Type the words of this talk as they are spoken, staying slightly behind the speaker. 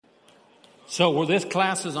So this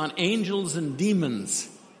class is on angels and demons.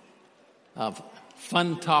 A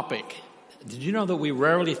fun topic. Did you know that we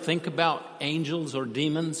rarely think about angels or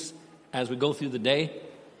demons as we go through the day?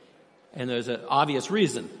 And there's an obvious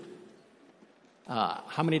reason.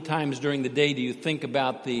 How many times during the day do you think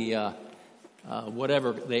about the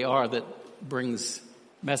whatever they are that brings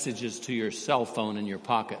messages to your cell phone in your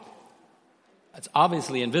pocket? It's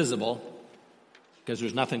obviously invisible because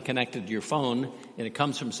there's nothing connected to your phone, and it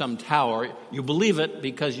comes from some tower. You believe it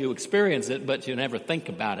because you experience it, but you never think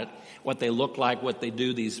about it, what they look like, what they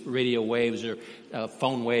do, these radio waves or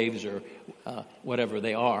phone waves or whatever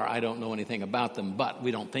they are. I don't know anything about them, but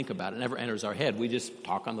we don't think about it. It never enters our head. We just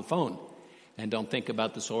talk on the phone and don't think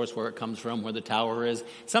about the source, where it comes from, where the tower is.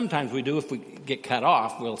 Sometimes we do. If we get cut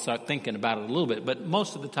off, we'll start thinking about it a little bit, but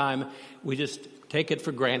most of the time we just take it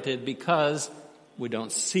for granted because we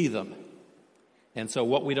don't see them. And so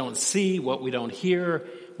what we don't see, what we don't hear,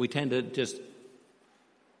 we tend to just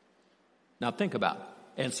not think about.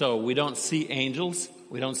 And so we don't see angels,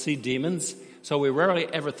 we don't see demons, so we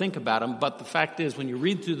rarely ever think about them. But the fact is, when you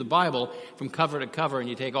read through the Bible from cover to cover and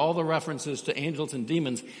you take all the references to angels and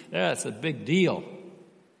demons, that's a big deal.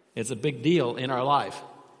 It's a big deal in our life.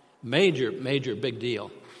 Major, major big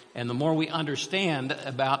deal. And the more we understand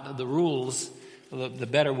about the rules, the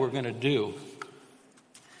better we're going to do.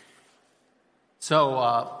 So,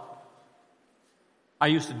 I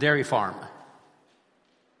used to dairy farm,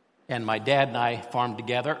 and my dad and I farmed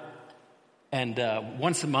together, and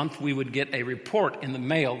once a month we would get a report in the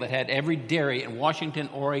mail that had every dairy in Washington,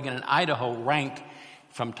 Oregon, and Idaho ranked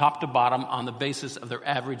from top to bottom on the basis of their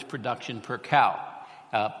average production per cow.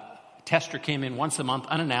 Tester came in once a month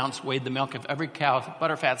unannounced, weighed the milk of every cow's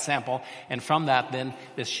butterfat sample, and from that then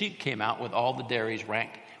this sheet came out with all the dairies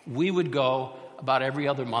ranked. We would go about every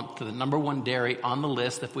other month to the number one dairy on the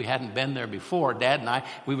list. If we hadn't been there before, Dad and I,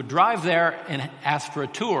 we would drive there and ask for a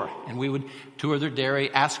tour. And we would tour their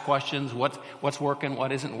dairy, ask questions, what's working,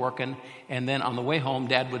 what isn't working. And then on the way home,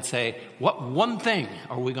 Dad would say, what one thing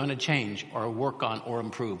are we going to change or work on or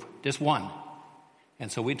improve? Just one.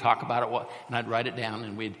 And so we'd talk about it, and I'd write it down,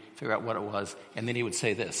 and we'd figure out what it was. And then he would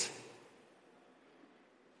say this: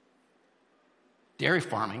 dairy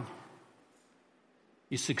farming,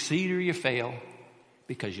 you succeed or you fail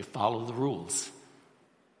because you follow the rules.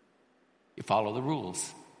 You follow the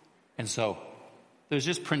rules. And so there's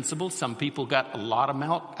just principles. Some people got a lot of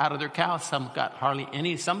milk out of their cows. Some got hardly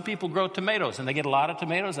any. Some people grow tomatoes and they get a lot of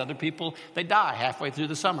tomatoes. Other people, they die halfway through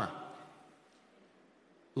the summer.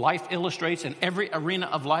 Life illustrates in every arena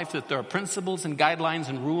of life that there are principles and guidelines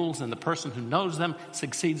and rules, and the person who knows them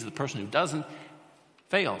succeeds. The person who doesn't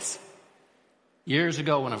fails. Years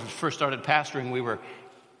ago, when I first started pastoring, we were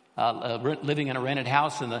living in a rented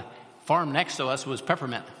house, and the farm next to us was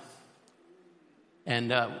peppermint.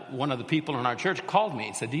 And one of the people in our church called me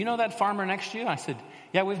and said, do you know that farmer next to you? I said,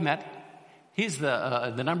 yeah, we've met. He's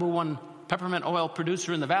the number one peppermint oil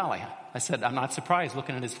producer in the valley. I said, I'm not surprised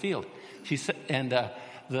looking at his field. She said, and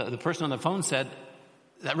the person on the phone said,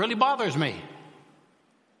 that really bothers me.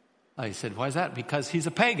 I said, why is that? Because he's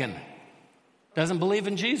a pagan, doesn't believe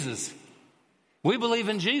in Jesus. We believe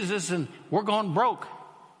in Jesus, and we're going broke.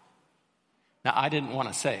 Now, I didn't want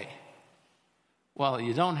to say, well,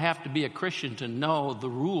 you don't have to be a Christian to know the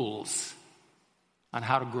rules on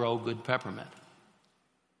how to grow good peppermint.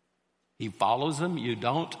 He follows them, you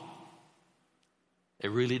don't.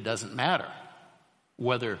 It really doesn't matter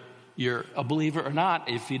whether you're a believer or not.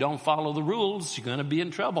 If you don't follow the rules, you're going to be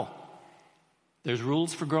in trouble. There's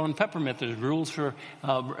rules for growing peppermint. There's rules for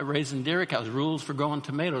raising dairy cows. Rules for growing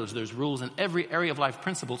tomatoes. There's rules in every area of life.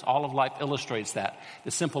 Principles. All of life illustrates that. The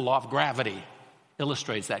simple law of gravity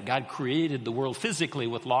illustrates that. God created the world physically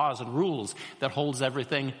with laws and rules that holds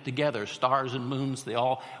everything together. Stars and moons, they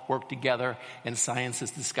all work together, and science is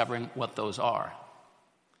discovering what those are.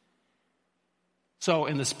 So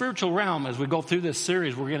in the spiritual realm, as we go through this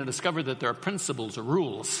series, we're going to discover that there are principles or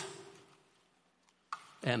rules.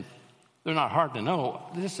 And they're not hard to know.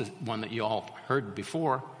 This is one that you all heard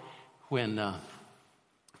before when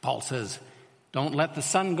Paul says, don't let the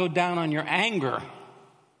sun go down on your anger,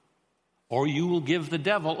 or you will give the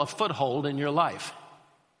devil a foothold in your life.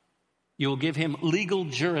 You will give him legal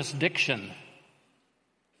jurisdiction,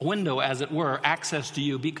 a window, as it were, access to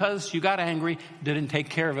you because you got angry, didn't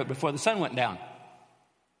take care of it before the sun went down.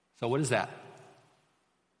 So what is that?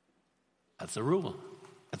 That's a rule.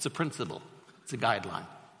 That's a principle. It's a guideline.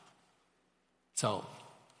 So,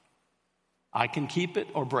 I can keep it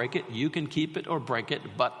or break it. You can keep it or break it.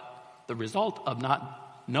 But the result of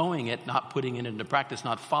not knowing it, not putting it into practice,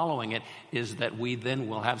 not following it, is that we then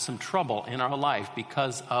will have some trouble in our life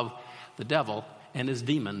because of the devil and his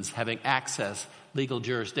demons having access, legal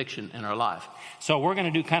jurisdiction in our life. So we're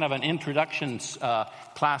going to do kind of an introduction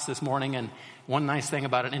class this morning. And one nice thing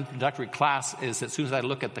about an introductory class is as soon as I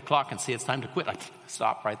look at the clock and see it's time to quit, I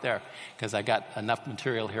stop right there because I got enough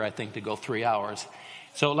material here, I think, to go 3 hours.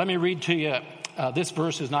 So let me read to you. This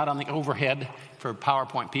verse is not on the overhead for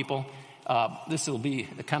PowerPoint people. This will be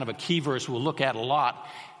kind of a key verse we'll look at a lot.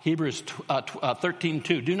 Hebrews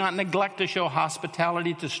 13:2. Do not neglect to show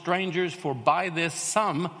hospitality to strangers, for by this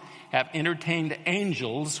some have entertained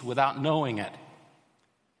angels without knowing it.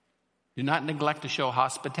 Do not neglect to show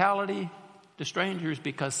hospitality to strangers,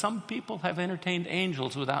 because some people have entertained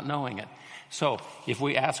angels without knowing it. So if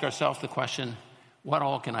we ask ourselves the question, what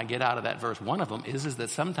all can I get out of that verse? One of them is that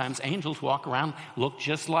sometimes angels walk around, look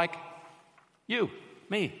just like you,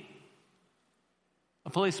 me, a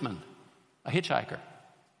policeman, a hitchhiker,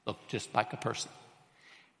 look just like a person.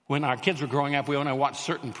 When our kids were growing up, we only watched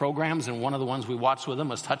certain programs, and one of the ones we watched with them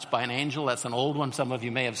was Touched by an Angel. That's an old one. Some of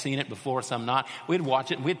you may have seen it before, some not. We'd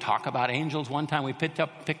watch it, and we'd talk about angels. One time we picked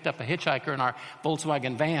up a hitchhiker in our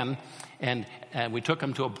Volkswagen van, and we took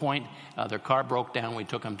them to a point. Their car broke down. We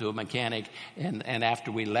took them to a mechanic, and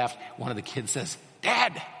after we left, one of the kids says,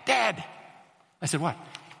 Dad. I said, what?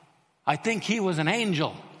 I think he was an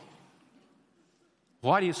angel.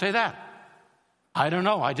 Why do you say that? I don't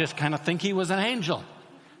know. I just kind of think he was an angel.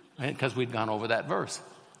 Because we'd gone over that verse.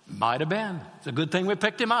 Might have been. It's a good thing we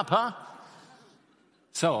picked him up, huh?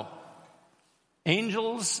 So,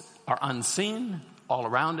 angels are unseen all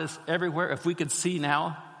around us, everywhere. If we could see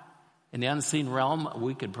now in the unseen realm,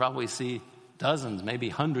 we could probably see dozens, maybe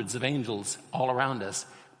hundreds of angels all around us.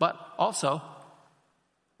 But also,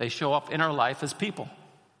 they show up in our life as people.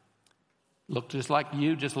 Look just like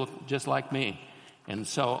you, look just like me. And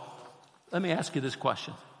so, let me ask you this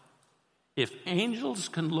question. If angels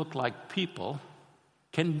can look like people,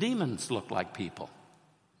 can demons look like people?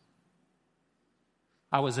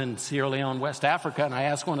 I was in Sierra Leone, West Africa, and I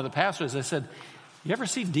asked one of the pastors, I said, you ever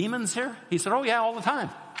see demons here? He said, oh yeah, all the time.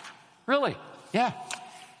 Really? Yeah.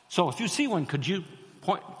 So if you see one, could you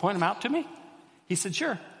point them out to me? He said,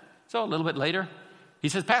 sure. So a little bit later, he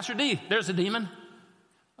says, Pastor D, there's a demon.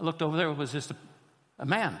 I looked over there, it was just a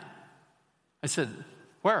man. I said,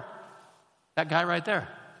 where? That guy right there.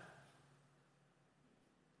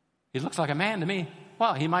 He looks like a man to me.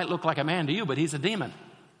 Well, he might look like a man to you, but he's a demon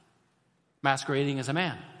masquerading as a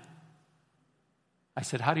man. I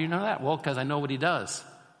said, how do you know that? Well, because I know what he does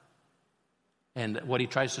and what he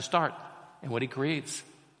tries to start and what he creates.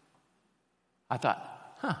 I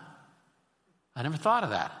thought, I never thought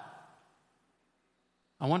of that.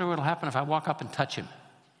 I wonder what will happen if I walk up and touch him.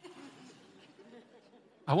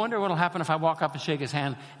 I wonder what will happen if I walk up and shake his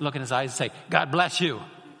hand, look in his eyes and say, God bless you.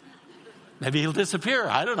 Maybe he'll disappear.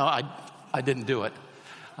 I don't know. I didn't do it.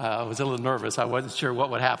 I was a little nervous. I wasn't sure what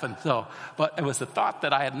would happen. But it was the thought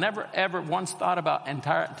that I had never, ever once thought about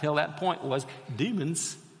until that point was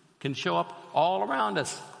demons can show up all around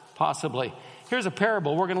us, possibly. Here's a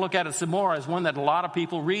parable. We're going to look at it some more as one that a lot of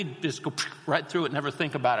people read, just go right through it, never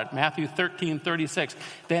think about it. Matthew 13:36.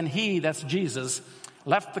 Then he, that's Jesus,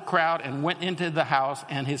 left the crowd and went into the house,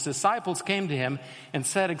 and his disciples came to him and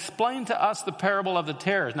said, explain to us the parable of the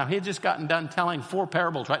tares. Now, he had just gotten done telling 4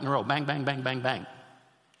 parables right in a row. Bang, bang, bang, bang, bang.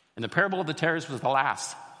 And the parable of the tares was the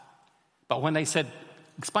last. But when they said,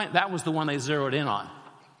 explain, that was the one they zeroed in on.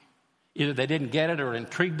 Either they didn't get it or it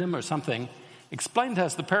intrigued them or something. Explain to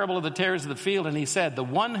us the parable of the tares of the field. And he said, the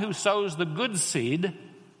one who sows the good seed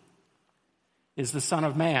is the Son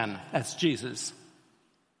of Man. That's Jesus.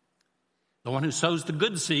 The one who sows the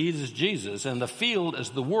good seed is Jesus, and the field is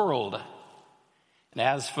the world. And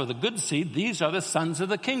as for the good seed, these are the sons of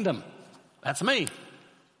the kingdom. That's me.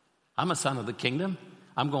 I'm a son of the kingdom.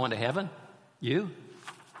 I'm going to heaven. You?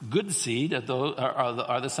 Good seed are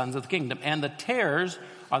the sons of the kingdom. And the tares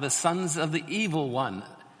are the sons of the evil one.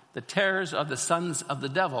 The tares are the sons of the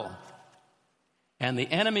devil. And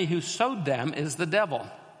the enemy who sowed them is the devil.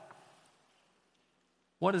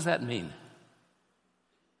 What does that mean?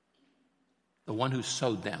 The one who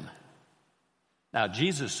sowed them. Now,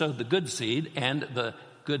 Jesus sowed the good seed, and the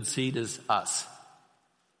good seed is us.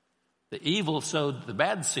 The evil sowed the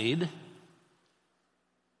bad seed.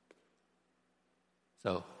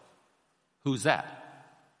 So, who's that?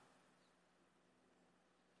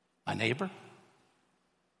 My neighbor?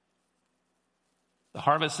 The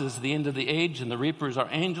harvest is the end of the age, and the reapers are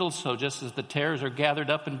angels. So just as the tares are gathered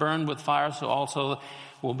up and burned with fire, so also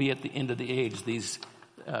will be at the end of the age. These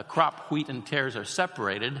crop, wheat, and tares are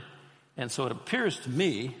separated. And so it appears to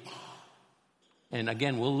me, and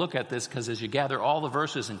again, we'll look at this because as you gather all the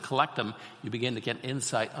verses and collect them, you begin to get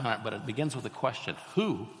insight on it. But it begins with a question: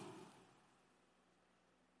 who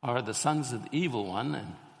are the sons of the evil one.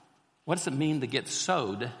 And what does it mean to get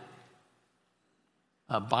sowed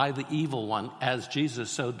by the evil one as Jesus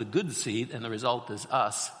sowed the good seed, and the result is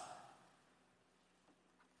us?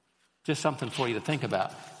 Just something for you to think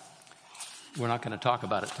about. We're not going to talk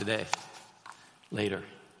about it today. Later.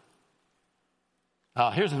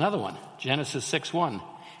 Here's another one. Genesis 6:1.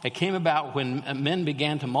 It came about when men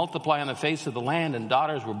began to multiply on the face of the land and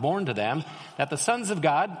daughters were born to them, that the sons of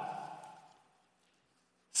God,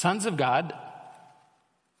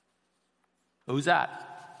 who's that?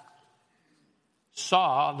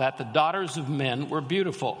 Saw that the daughters of men were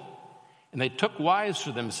beautiful, and they took wives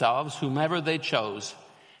for themselves, whomever they chose.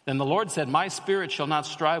 Then the Lord said, my spirit shall not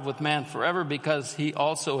strive with man forever, because he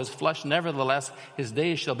also is flesh. Nevertheless, his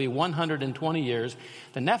days shall be 120 years.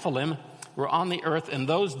 The Nephilim were on the earth in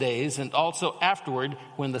those days, and also afterward,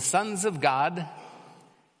 when the sons of God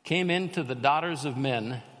came into the daughters of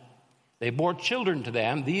men, they bore children to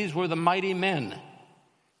them. These were the mighty men.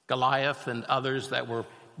 Goliath and others that were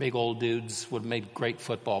big old dudes would have made great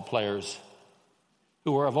football players,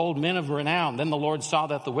 who were of old men of renown. Then the Lord saw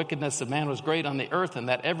that the wickedness of man was great on the earth, and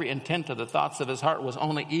that every intent of the thoughts of his heart was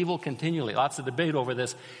only evil continually. Lots of debate over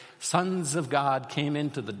this. Sons of God came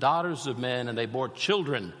into the daughters of men, and they bore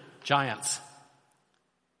children, giants.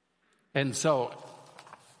 And so,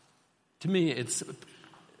 to me, it's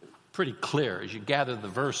pretty clear as you gather the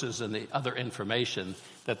verses and the other information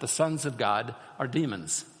that the sons of God are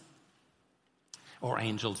demons or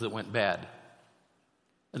angels that went bad.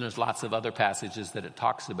 And there's lots of other passages that it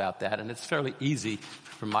talks about that, and it's fairly easy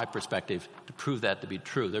from my perspective to prove that to be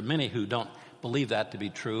true. There are many who don't believe that to be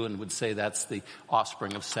true and would say that's the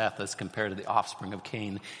offspring of Seth as compared to the offspring of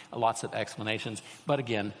Cain. Lots of explanations. But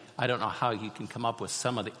again, I don't know how you can come up with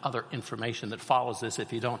some of the other information that follows this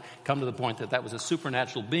if you don't come to the point that that was a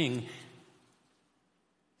supernatural being.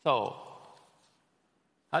 So,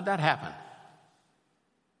 how'd that happen?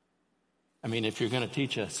 I mean, if you're going to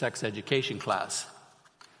teach a sex education class,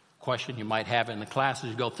 question you might have in the class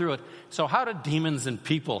as you go through it. So how do demons and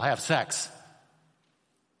people have sex?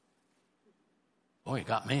 Boy, you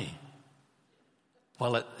got me.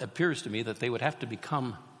 Well, it appears to me that they would have to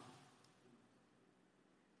become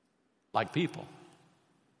like people.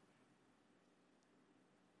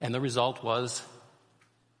 And the result was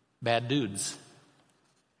bad dudes.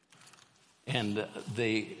 And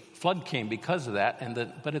the flood came because of that.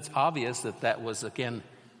 But it's obvious that that was, again,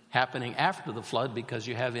 happening after the flood because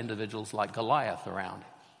you have individuals like Goliath around.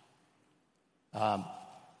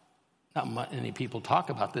 Not many people talk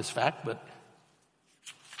about this fact, but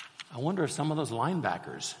I wonder if some of those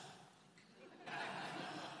linebackers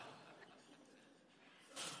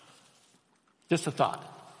Just a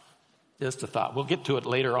thought. We'll get to it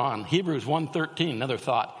later on. Hebrews 1:13, another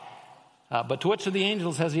thought. But to which of the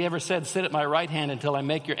angels has he ever said, sit at my right hand until I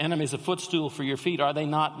make your enemies a footstool for your feet? Are they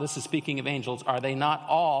not, this is speaking of angels, are they not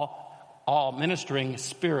all ministering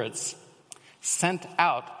spirits sent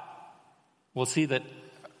out? We'll see that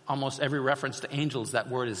almost every reference to angels, that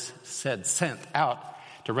word is said, sent out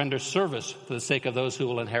to render service for the sake of those who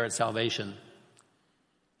will inherit salvation.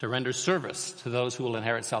 To render service to those who will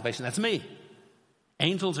inherit salvation. That's me.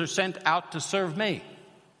 Angels are sent out to serve me.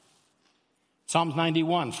 Psalms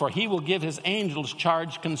 91, for he will give his angels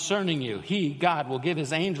charge concerning you. He, God, will give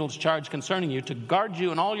his angels charge concerning you to guard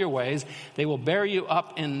you in all your ways. They will bear you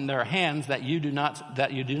up in their hands that you do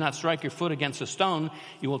not strike your foot against a stone.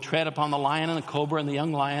 You will tread upon the lion and the cobra and the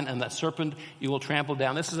young lion and the serpent you will trample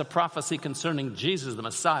down. This is a prophecy concerning Jesus, the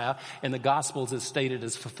Messiah. In the Gospels is stated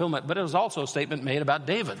as fulfillment, but it was also a statement made about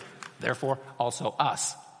David. Therefore, also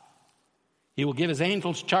us. He will give his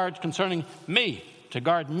angels charge concerning me, to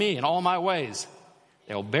guard me in all my ways.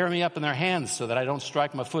 They will bear me up in their hands so that I don't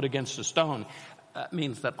strike my foot against a stone. That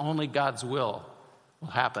means that only God's will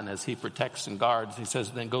happen as he protects and guards. He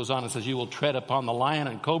says, then goes on and says, you will tread upon the lion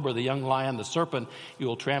and cobra, the young lion, the serpent. You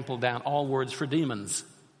will trample down all words for demons.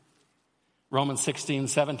 Romans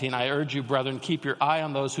 16:17, I urge you, brethren, keep your eye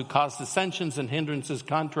on those who cause dissensions and hindrances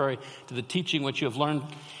contrary to the teaching which you have learned,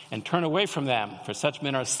 and turn away from them. For such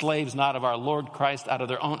men are slaves not of our Lord Christ, but out of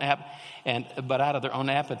their own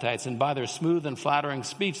appetites. And by their smooth and flattering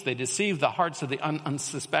speech they deceive the hearts of the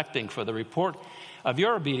unsuspecting. For the report of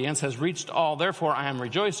your obedience has reached all. Therefore I am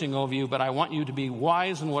rejoicing over you, but I want you to be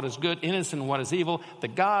wise in what is good, innocent in what is evil. The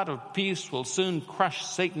God of peace will soon crush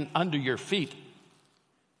Satan under your feet.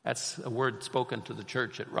 That's a word spoken to the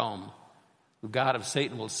church at Rome. The God of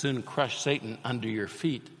Satan will soon crush Satan under your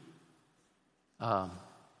feet. And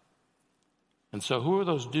so who are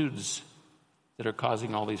those dudes that are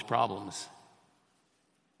causing all these problems?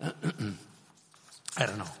 I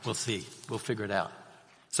don't know. We'll see. We'll figure it out.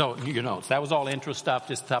 So your notes. That was all intro stuff,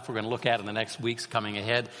 just stuff we're going to look at in the next weeks coming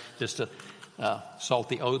ahead, just to salt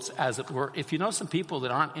the oats, as it were. If you know some people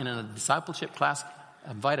that aren't in a discipleship class,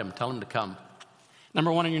 invite them, tell them to come.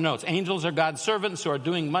 Number 1 in your notes. Angels are God's servants who are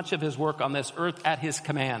doing much of his work on this earth at his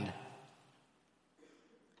command.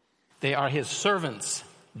 They are his servants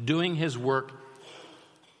doing his work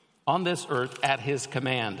on this earth at his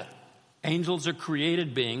command. Angels are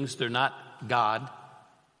created beings. They're not God.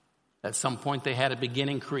 At some point they had a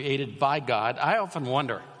beginning created by God. I often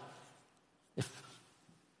wonder, if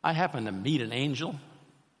I happen to meet an angel,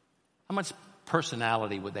 how much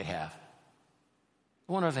personality would they have?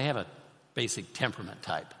 I wonder if they have a basic temperament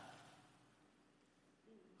type.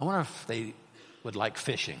 I wonder if they would like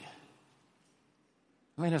fishing.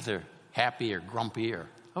 I mean, if they're happy or grumpy or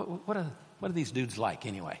what are these dudes like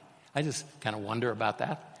anyway? I just kind of wonder about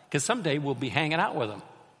that, because someday we'll be hanging out with them.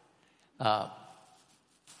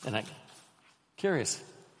 And I'm curious,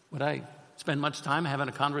 would I spend much time having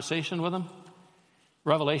a conversation with them?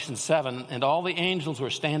 Revelation 7, and all the angels were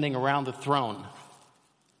standing around the throne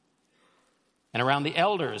and around the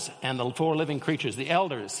elders and the 4 living creatures. The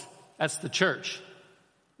elders, that's the church.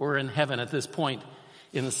 We're in heaven at this point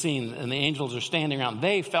in the scene, and the angels are standing around.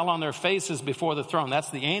 They fell on their faces before the throne. That's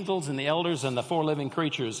the angels and the elders and the 4 living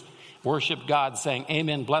creatures. Worship God, saying,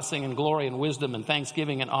 Amen, blessing and glory and wisdom and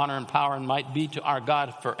thanksgiving and honor and power and might be to our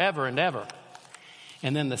God forever and ever.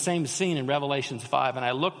 And then the same scene in Revelation 5, and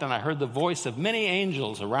I looked and I heard the voice of many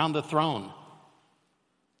angels around the throne,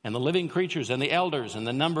 and the living creatures and the elders, and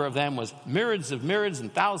the number of them was myriads of myriads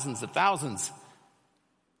and thousands of thousands.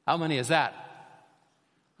 How many is that?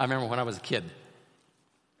 I remember when I was a kid,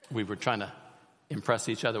 we were trying to impress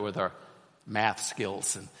each other with our math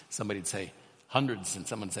skills, and somebody'd say hundreds, and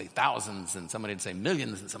someone would say thousands, and somebody would say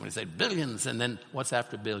millions, and somebody would say billions, and then what's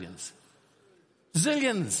after billions?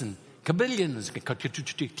 Zillions and kabillions.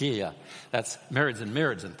 That's myriads and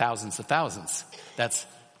myriads and thousands of thousands. That's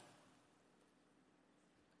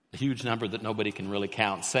a huge number that nobody can really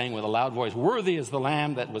count, saying with a loud voice, worthy is the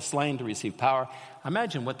Lamb that was slain to receive power.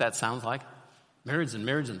 Imagine what that sounds like. Myriads and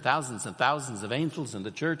myriads and thousands of angels and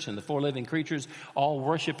the church and the 4 living creatures all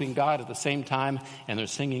worshiping God at the same time, and they're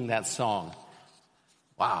singing that song.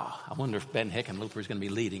 Wow, I wonder if Ben Hickenlooper is going to be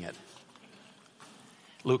leading it.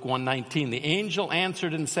 Luke 1:19, the angel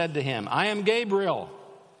answered and said to him, I am Gabriel.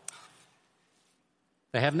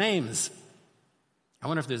 They have names. I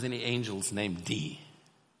wonder if there's any angels named D.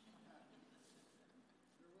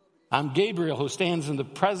 I'm Gabriel, who stands in the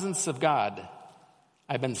presence of God.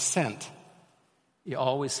 I've been sent. You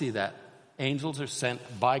always see that. Angels are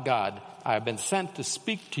sent by God. I have been sent to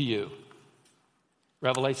speak to you.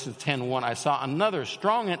 Revelation 10:1, I saw another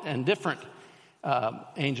strong and different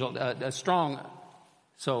angel, strong.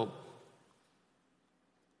 So,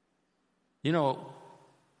 you know,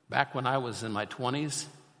 back when I was in my 20s,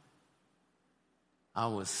 I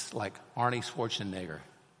was like Arnie Schwarzenegger.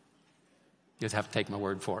 You just have to take my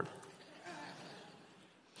word for it.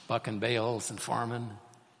 Bucking bales and farming.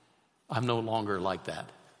 I'm no longer like that.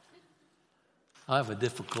 I have a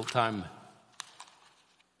difficult time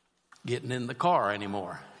getting in the car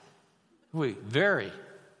anymore. We vary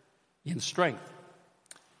in strength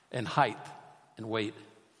and height and weight.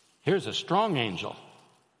 Here's a strong angel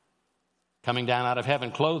coming down out of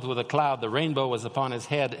heaven, clothed with a cloud. The rainbow was upon his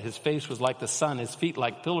head. His face was like the sun, his feet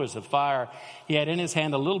like pillars of fire. He had in his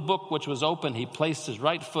hand a little book which was open. He placed his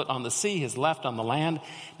right foot on the sea, his left on the land.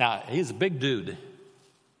 Now, he's a big dude.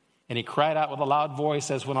 And he cried out with a loud voice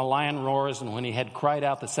as when a lion roars, and when he had cried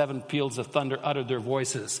out, the 7 peals of thunder uttered their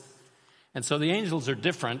voices. And so the angels are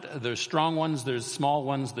different. There's strong ones, there's small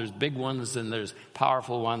ones, there's big ones, and there's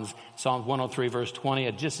powerful ones. Psalms 103, verse 20,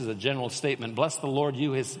 just as a general statement, bless the Lord,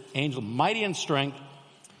 you, his angel, mighty in strength,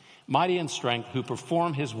 who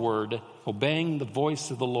perform his word, obeying the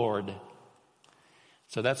voice of the Lord.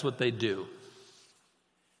 So that's what they do.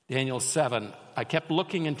 Daniel 7, I kept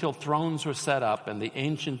looking until thrones were set up and the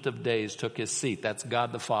Ancient of Days took his seat. That's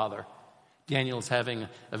God the Father. Daniel's having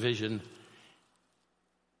a vision.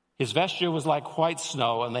 His vesture was like white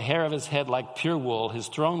snow and the hair of his head like pure wool. His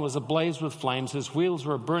throne was ablaze with flames. His wheels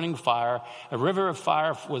were a burning fire. A river of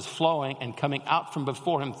fire was flowing and coming out from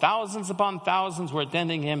before him. Thousands upon thousands were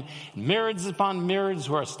attending him. Myriads upon myriads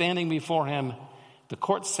were standing before him. The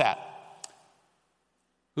court sat.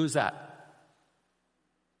 Who's that?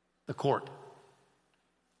 The court.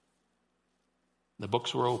 The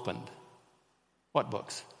books were opened. What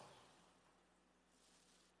books?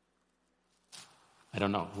 I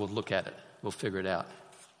don't know. We'll look at it. We'll figure it out.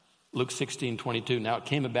 Luke 16:22. Now it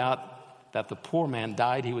came about that the poor man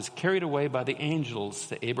died. He was carried away by the angels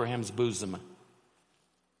to Abraham's bosom.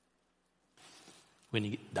 When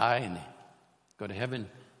you die and go to heaven,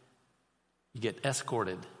 you get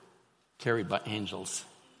escorted, carried by angels.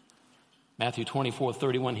 Matthew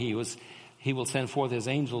 24:31, he will send forth his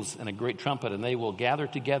angels in a great trumpet, and they will gather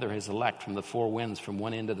together his elect from the four winds, from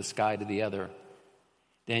one end of the sky to the other.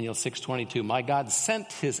 Daniel 6:22, my God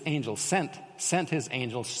sent his angels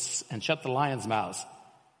and shut the lions' mouths.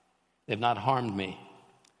 They've not harmed me.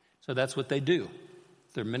 So that's what they do.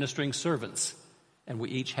 They're ministering servants, and we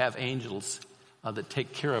each have angels that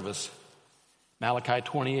take care of us. Malachi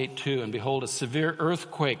 28:2, and behold, a severe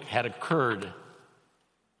earthquake had occurred.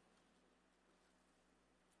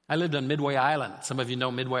 I lived on Midway Island. Some of you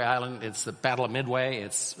know Midway Island. It's the Battle of Midway.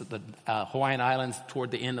 It's the Hawaiian Islands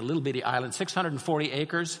toward the end, a little bitty island, 640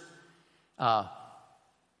 acres. I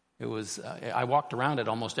walked around it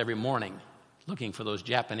almost every morning looking for those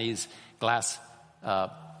Japanese glass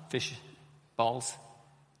fish balls,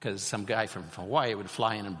 because some guy from Hawaii would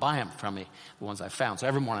fly in and buy them from me, the ones I found. So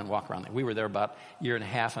every morning I'd walk around there. We were there about a year and a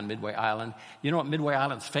half on Midway Island. You know what Midway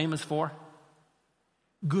Island's famous for?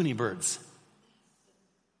 Goonie birds.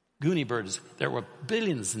 Goonie birds. There were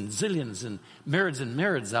billions and zillions and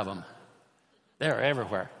myriads of them. They're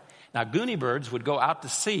everywhere. Now, Goonie birds would go out to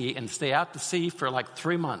sea and stay out to sea for like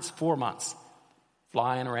 3 months, 4 months,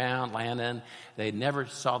 flying around, landing. They never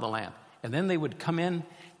saw the land. And then they would come in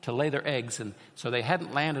to lay their eggs, and so they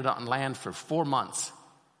hadn't landed on land for 4 months.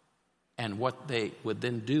 And what they would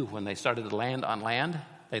then do when they started to land on land,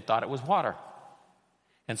 they thought it was water.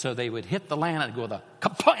 And so they would hit the land and go the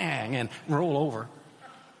kaplang and roll over.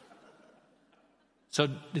 So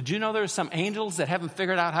did you know there's some angels that haven't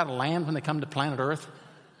figured out how to land when they come to planet Earth?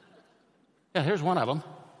 Yeah, here's one of them.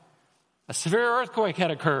 A severe earthquake had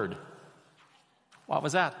occurred. What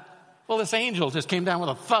was that? Well, this angel just came down with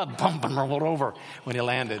a thud, bump, and rolled over when he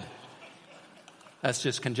landed. That's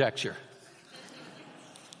just conjecture.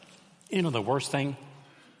 You know, the worst thing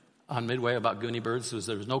on Midway about Goonie birds was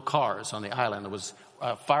there was no cars on the island. There was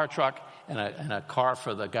a fire truck and a car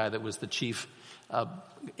for the guy that was the chief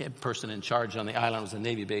person in charge on the island. It was a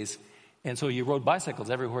Navy base. And so you rode bicycles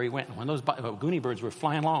everywhere you went. And when those Goonie birds were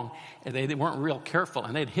flying along, they weren't real careful,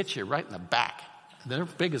 and they'd hit you right in the back. They're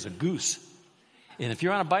big as a goose. And if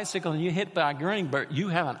you're on a bicycle and you hit by a Goonie bird, you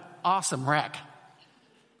have an awesome wreck.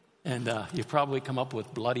 And you probably come up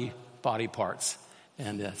with bloody body parts.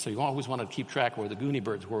 And so you always want to keep track of where the Goonie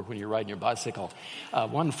birds were when you're riding your bicycle.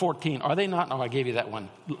 114, are they not? Oh, I gave you that one.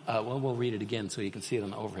 We'll read it again so you can see it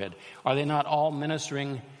on the overhead. Are they not all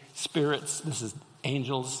ministering spirits? This is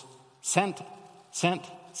angels sent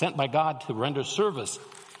by God to render service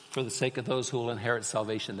for the sake of those who will inherit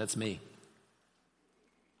salvation. That's me.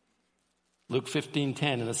 Luke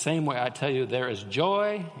 15:10, in the same way I tell you, there is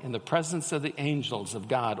joy in the presence of the angels of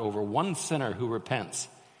God over one sinner who repents.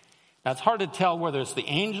 Now, it's hard to tell whether it's the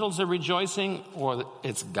angels that are rejoicing or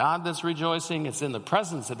it's God that's rejoicing. It's in the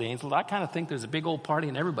presence of the angels. I kind of think there's a big old party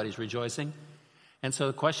and everybody's rejoicing. And so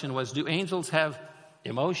the question was, do angels have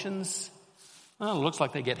emotions? Well, it looks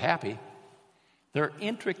like they get happy. They're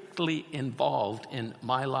intricately involved in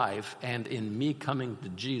my life and in me coming to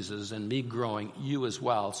Jesus and me growing, you as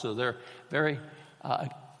well. So they're very,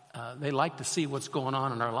 they like to see what's going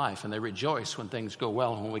on in our life, and they rejoice when things go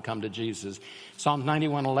well when we come to Jesus. Psalm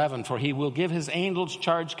 91:11, for he will give his angels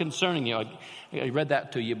charge concerning you. I read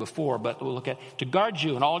that to you before, but we'll look at, to guard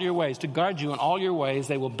you in all your ways,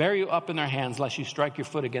 they will bear you up in their hands lest you strike your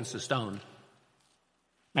foot against a stone.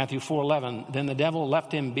 Matthew 4:11, then the devil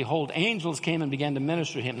left him. Behold, angels came and began to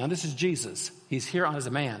minister to him. Now this is Jesus. He's here as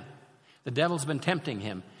a man. The devil's been tempting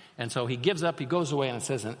him. And so he gives up, he goes away, and it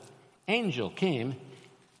says an angel came,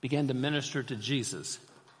 began to minister to Jesus.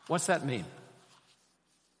 What's that mean?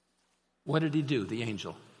 What did he do, the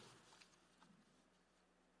angel?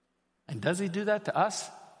 And does he do that to us?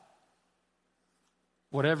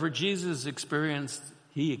 Whatever Jesus experienced,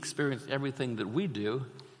 he experienced everything that we do,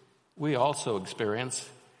 we also experience.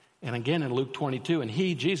 And again in Luke 22, and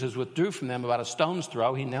he, Jesus, withdrew from them about a stone's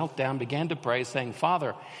throw. He knelt down, began to pray, saying,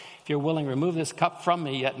 Father, if you're willing, remove this cup from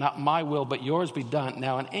me, yet not my will, but yours be done.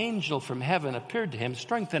 Now an angel from heaven appeared to him,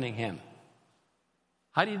 strengthening him.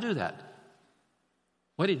 How do you do that?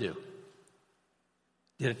 What do you do?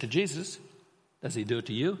 Did it to Jesus. Does he do it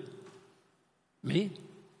to you? Me?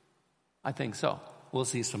 I think so. We'll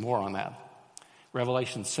see some more on that.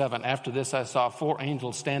 Revelation 7, after this I saw 4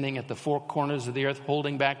 angels standing at the 4 corners of the earth,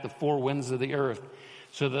 holding back the 4 winds of the earth,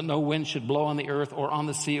 so that no wind should blow on the earth or on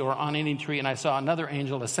the sea or on any tree. And I saw another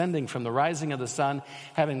angel ascending from the rising of the sun,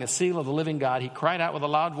 having the seal of the living God. He cried out with a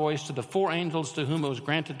loud voice to the 4 angels to whom it was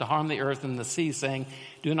granted to harm the earth and the sea, saying,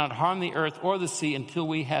 do not harm the earth or the sea until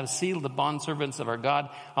we have sealed the bondservants of our God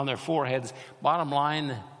on their foreheads. Bottom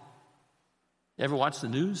line, You ever watch the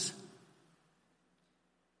news?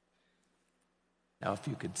 Now, if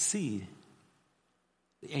you could see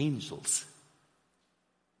the angels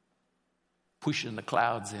pushing the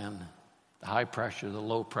clouds in, the high pressure, the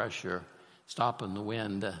low pressure, stopping the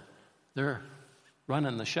wind, they're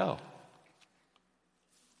running the show.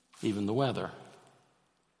 Even the weather.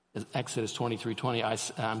 Exodus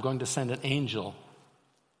 23:20, I'm going to send an angel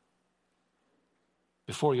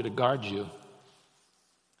before you to guard you.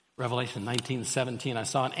 Revelation 19:17, I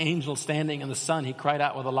saw an angel standing in the sun. He cried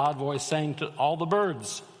out with a loud voice, saying to all the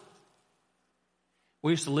birds.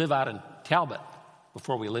 We used to live out in Talbot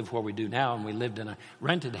before we lived where we do now, and we lived in a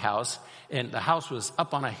rented house, and the house was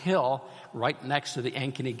up on a hill right next to the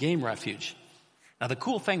Ankeny Game Refuge. Now, the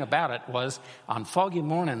cool thing about it was on foggy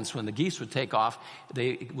mornings when the geese would take off,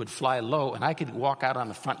 they would fly low, and I could walk out on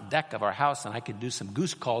the front deck of our house, and I could do some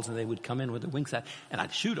goose calls, and they would come in with their wings out, and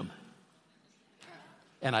I'd shoot them.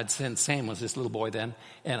 And I'd send, Sam was this little boy then,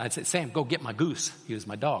 and I'd say, Sam, go get my goose. He was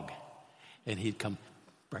my dog. And he'd come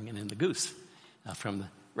bringing in the goose from the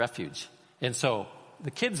refuge. And so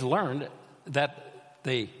the kids learned that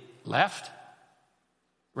they left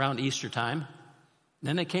around Easter time,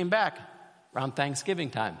 then they came back around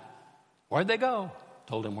Thanksgiving time. Where'd they go?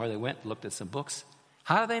 Told them where they went, looked at some books.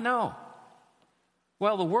 How do they know?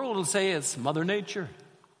 Well, the world will say it's Mother Nature.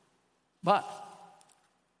 But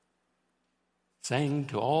saying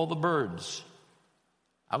to all the birds,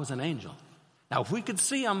 I was an angel. Now, if we could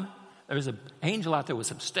see them, there's an angel out there with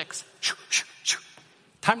some sticks. Shoo, shoo, shoo.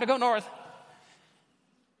 Time to go north.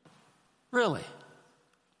 Really?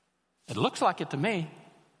 It looks like it to me.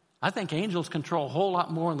 I think angels control a whole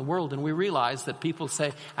lot more in the world than we realize that people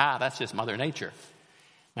say, that's just Mother Nature.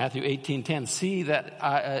 Matthew 18:10, see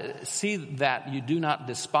that you do not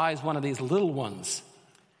despise one of these little ones.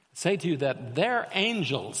 Say to you that their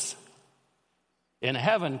angels in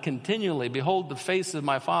heaven continually behold the face of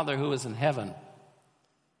my Father who is in heaven. You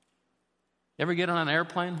ever get on an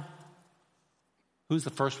airplane? Who's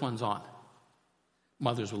the first ones on?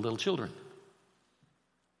 Mothers with little children.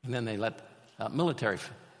 And then they let military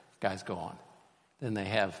guys go on. Then they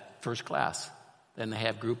have first class. Then they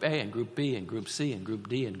have Group A and Group B and Group C and Group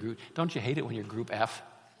D and Group... Don't you hate it when you're Group F?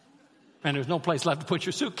 And there's no place left to put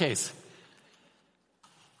your suitcase.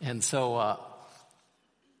 And so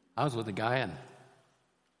I was with a guy, and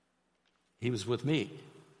he was with me.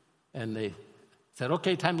 And they said,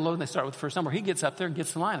 okay, time to load. And they start with the first number. He gets up there and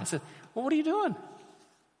gets in line. I said, well, what are you doing?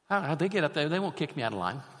 I don't know. They get up there. They won't kick me out of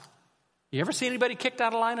line. You ever see anybody kicked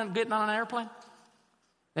out of line and getting on an airplane?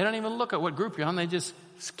 They don't even look at what group you're on. They just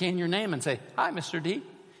scan your name and say, hi, Mr. D.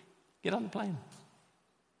 Get on the plane.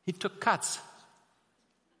 He took cuts.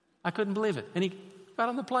 I couldn't believe it. And he got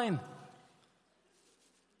on the plane.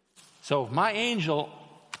 So if my angel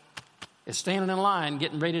is standing in line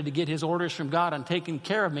getting ready to get his orders from God and taking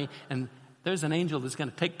care of me, and there's an angel that's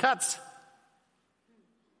going to take cuts.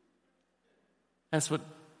 That's what it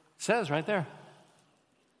says right there.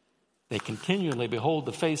 They continually behold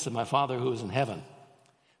the face of my Father who is in heaven.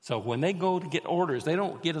 So when they go to get orders, they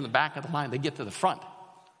don't get in the back of the line, they get to the front.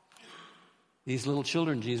 These little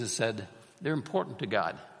children, Jesus said, they're important to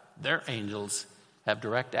God. Their angels have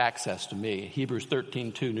direct access to me. Hebrews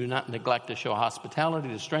 13:2, do not neglect to show hospitality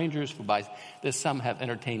to strangers, for by this some have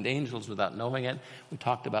entertained angels without knowing it. We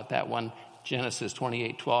talked about that one. Genesis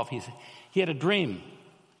 28:12, he had a dream.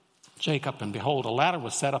 Jacob, and behold, a ladder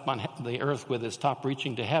was set up on the earth with its top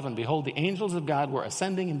reaching to heaven. Behold, the angels of God were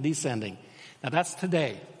ascending and descending. Now that's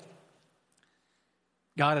today.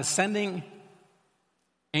 God is sending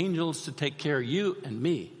angels to take care of you and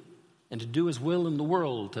me and to do his will in the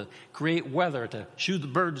world, to create weather, to shoo the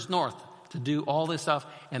birds north, to do all this stuff.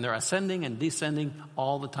 And they're ascending and descending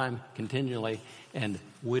all the time, continually. And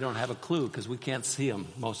we don't have a clue because we can't see them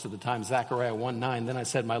most of the time. Zechariah 1:9, then I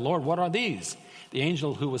said, my Lord, what are these? The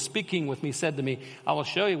angel who was speaking with me said to me, I will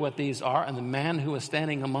show you what these are. And the man who was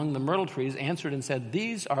standing among the myrtle trees answered and said,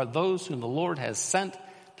 these are those whom the Lord has sent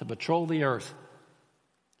to patrol the earth.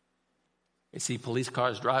 You see police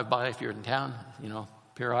cars drive by if you're in town,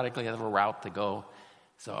 periodically they have a route to go.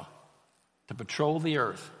 So, to patrol the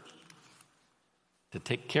earth, to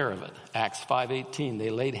take care of it. Acts 5:18, they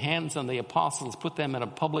laid hands on the apostles, put them in a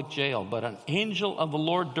public jail. But an angel of the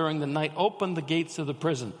Lord during the night opened the gates of the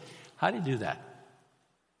prison. How did he do that?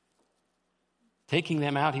 Taking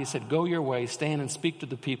them out, he said, go your way, stand and speak to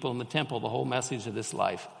the people in the temple, the whole message of this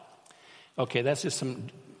life. Okay, that's just some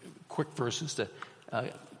quick verses to,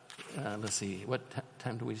 let's see, what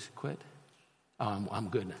time do we quit? Oh, I'm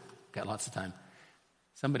good. Got lots of time.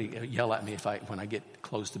 Somebody yell at me when I get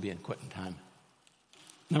close to being quitting time.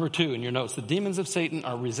 Number 2 in your notes, the demons of Satan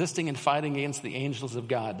are resisting and fighting against the angels of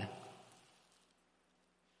God.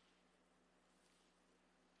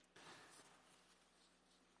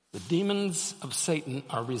 The demons of Satan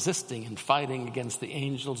are resisting and fighting against the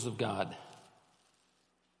angels of God.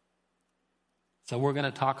 So we're going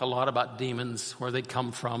to talk a lot about demons, where they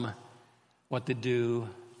come from, what they do,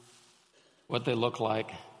 what they look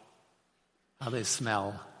like, how they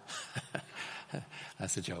smell.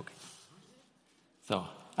 That's a joke. So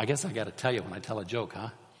I guess I got to tell you when I tell a joke, huh?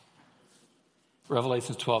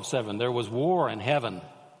 Revelation 12:7, there was war in heaven.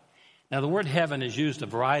 Now the word heaven is used a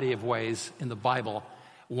variety of ways in the Bible.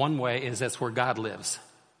 One way is that's where God lives.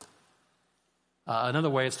 Another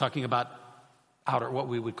way it's talking about what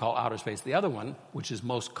we would call outer space. The other one, which is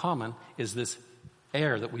most common, is this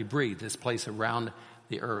air that we breathe, this place around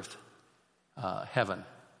the earth, heaven.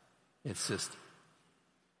 It's just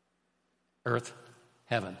earth,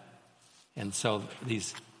 heaven. And so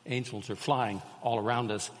these angels are flying all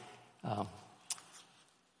around us.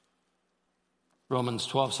 Romans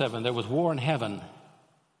 12:7, there was war in heaven.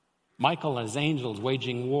 Michael and his angels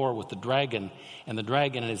waging war with the dragon, and the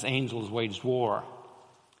dragon and his angels waged war.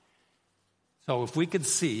 So if we could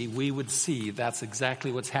see, we would see that's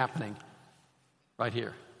exactly what's happening right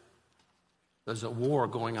here. There's a war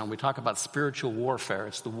going on. We talk about spiritual warfare.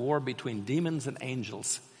 It's the war between demons and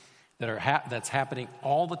angels that's happening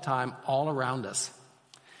all the time, all around us.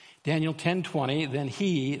 Daniel 10:20, then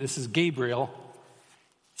he, this is Gabriel,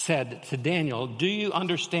 said to Daniel, do you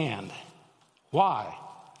understand why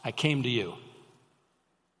I came to you?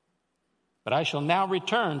 But I shall now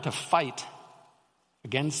return to fight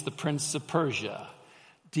against the prince of Persia.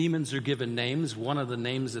 Demons are given names. One of the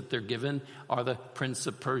names that they're given are the prince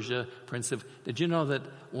of Persia, Did you know that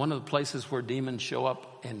one of the places where demons show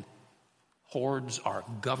up in hordes are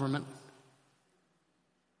government?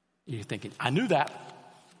 You're thinking, I knew that.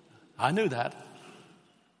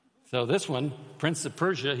 So this one, Prince of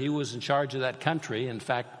Persia, he was in charge of that country. In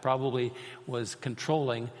fact, probably was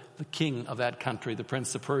controlling the king of that country, the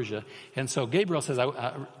Prince of Persia. And so Gabriel says,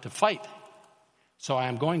 to fight. So I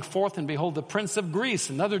am going forth, and behold, the Prince of Greece,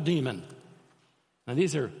 another demon. Now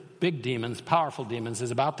these are big demons, powerful demons,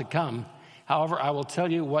 is about to come. However, I will tell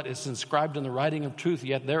you what is inscribed in the writing of truth,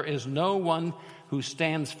 yet there is no one who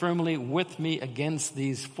stands firmly with me against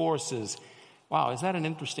these forces. Wow, is that an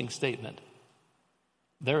interesting statement?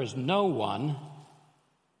 There is no one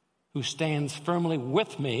who stands firmly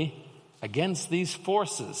with me against these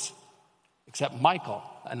forces, except Michael,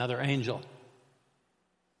 another angel.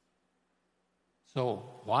 So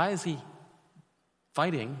why is he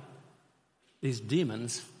fighting these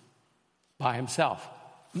demons by himself?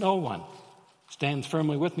 No one stands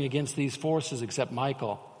firmly with me against these forces except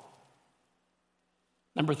Michael.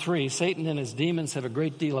 Number 3, Satan and his demons have a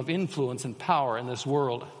great deal of influence and power in this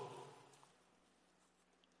world.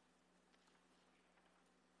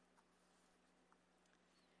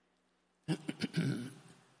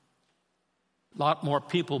 A lot more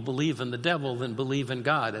people believe in the devil than believe in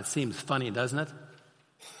God. It seems funny, doesn't it?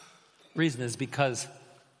 Reason is because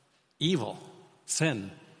evil, sin,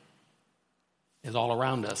 is all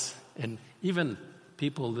around us. And even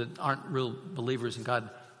people that aren't real believers in God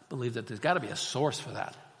believe that there's got to be a source for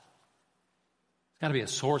that. There's got to be a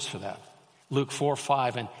source for that. Luke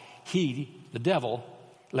 4:5, and he, the devil,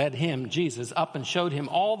 led him, Jesus, up and showed him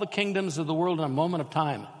all the kingdoms of the world in a moment of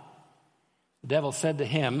time. The devil said to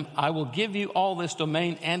him, I will give you all this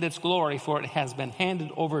domain and its glory, for it has been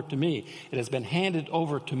handed over to me. It has been handed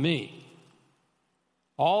over to me.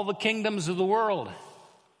 All the kingdoms of the world.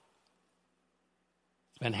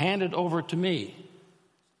 It's been handed over to me.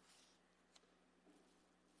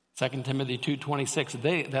 2 Timothy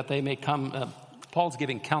 2:26, that they may come. Paul's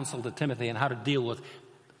giving counsel to Timothy on how to deal with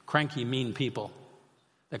cranky, mean people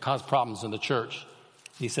that cause problems in the church.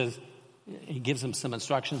 He says, he gives them some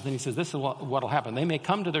instructions, and he says, this is what will happen. They may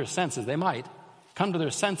come to their senses. They might come to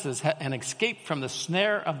their senses and escape from the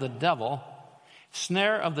snare of the devil,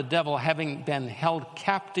 having been held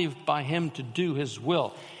captive by him to do his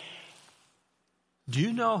will. Do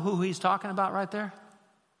you know who he's talking about right there?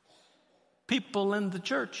 People in the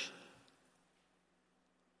church.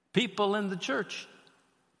 People in the church.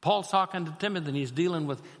 Paul's talking to Timothy, and he's dealing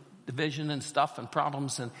with division and stuff and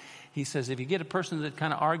problems, and he says, if you get a person that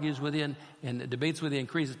kind of argues with you and debates with you and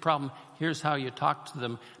creates a problem, here's how you talk to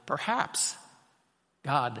them. Perhaps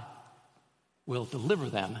God will deliver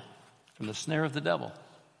them from the snare of the devil.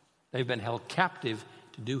 They've been held captive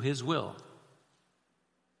to do his will.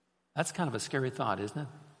 That's kind of a scary thought, isn't it?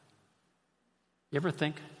 You ever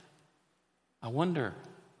think, I wonder,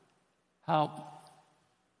 how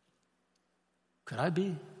could I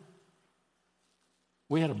be?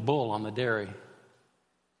 We had a bull on the dairy.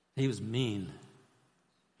 He was mean.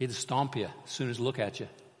 He'd stomp you as soon as he looked at you.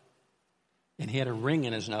 And he had a ring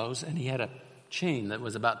in his nose, and he had a chain that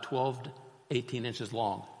was about 12 to 18 inches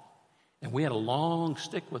long. And we had a long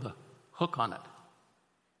stick with a hook on it.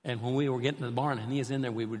 And when we were getting to the barn and he was in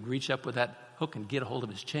there, we would reach up with that hook and get a hold of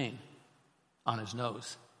his chain on his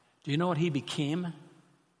nose. Do you know what he became?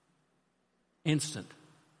 Instant.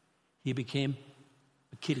 He became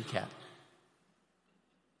a kitty cat.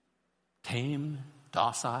 Tame,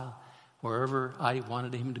 docile. Wherever I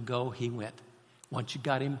wanted him to go, he went. Once you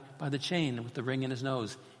got him by the chain with the ring in his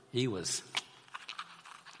nose, he was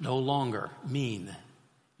no longer mean.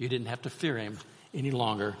 You didn't have to fear him any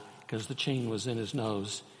longer because the chain was in his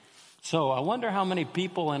nose. So I wonder how many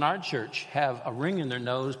people in our church have a ring in their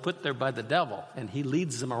nose put there by the devil, and he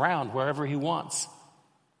leads them around wherever he wants.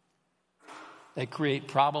 They create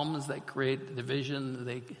problems, they create division,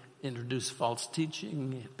 they introduce false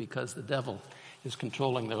teaching because the devil is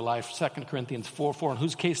controlling their life. 2 Corinthians 4:4, in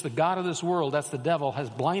whose case the God of this world, that's the devil, has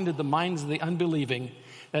blinded the minds of the unbelieving,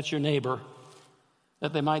 that's your neighbor,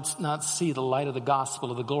 that they might not see the light of the gospel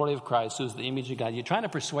of the glory of Christ, who is the image of God. You're trying to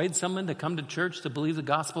persuade someone to come to church to believe the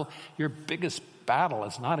gospel. Your biggest battle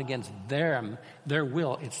is not against them, their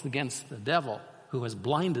will. It's against the devil who has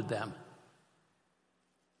blinded them.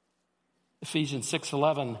 Ephesians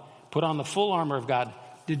 6:11, put on the full armor of God.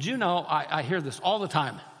 Did you know, I hear this all the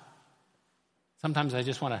time. Sometimes I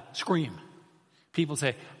just want to scream. People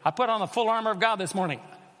say, I put on the full armor of God this morning.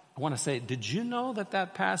 I want to say, did you know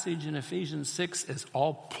that passage in Ephesians 6 is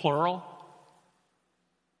all plural?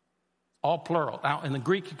 All plural. Now, in the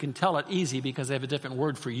Greek, you can tell it easy because they have a different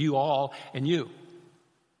word for you all and you.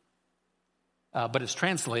 But it's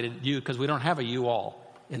translated you because we don't have a you all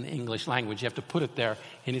in the English language. You have to put it there.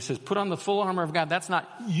 And he says, put on the full armor of God. That's not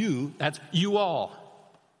you, that's you all.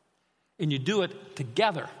 And you do it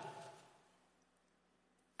together.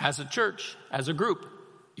 As a church, as a group,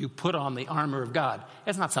 you put on the armor of God.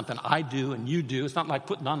 It's not something I do and you do. It's not like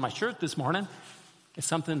putting on my shirt this morning. It's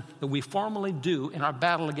something that we formally do in our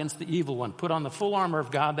battle against the evil one. Put on the full armor of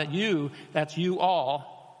God that's you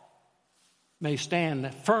all, may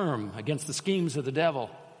stand firm against the schemes of the devil.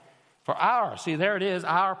 For there it is,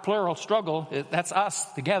 our plural struggle, that's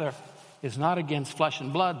us together, is not against flesh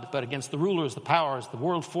and blood, but against the rulers, the powers, the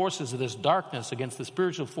world forces of this darkness, against the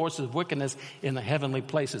spiritual forces of wickedness in the heavenly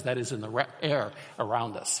places, that is in the air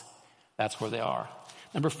around us. That's where they are.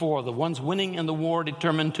 Number 4, the ones winning in the war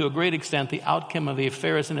determine to a great extent the outcome of the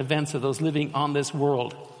affairs and events of those living on this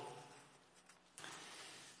world.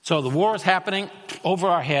 So the war is happening over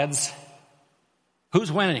our heads.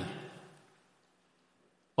 Who's winning?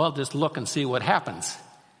 Well, just look and see what happens.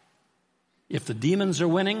 If the demons are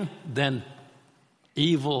winning, then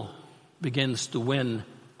evil begins to win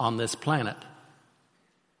on this planet.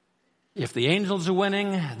 If the angels are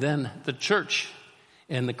winning, then the church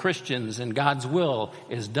and the Christians and God's will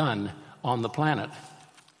is done on the planet.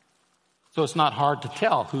 So it's not hard to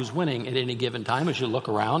tell who's winning at any given time as you look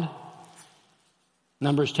around.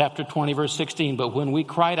 Numbers chapter 20, verse 16, but when we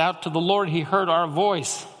cried out to the Lord, he heard our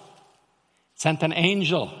voice, sent an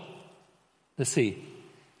angel. Let's see.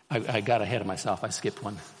 I got ahead of myself. I skipped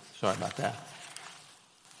one. Sorry about that.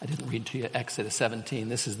 I didn't read to you Exodus 17.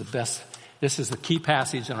 This is the key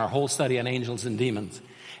passage in our whole study on angels and demons.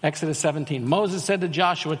 Exodus 17. Moses said to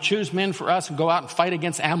Joshua, choose men for us and go out and fight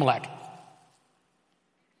against Amalek.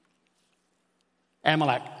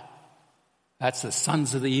 Amalek. That's the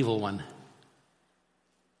sons of the evil one.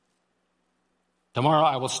 Tomorrow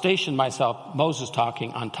I will station myself, Moses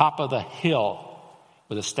talking, on top of the hill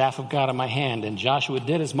with the staff of God in my hand. And Joshua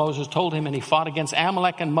did as Moses told him, and he fought against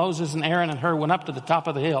Amalek, and Moses and Aaron and Hur went up to the top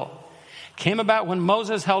of the hill. Came about when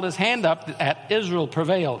Moses held his hand up that Israel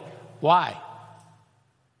prevailed. Why?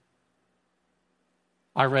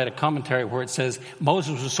 I read a commentary where it says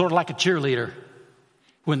Moses was sort of like a cheerleader.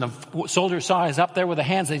 When the soldiers saw he's up there with the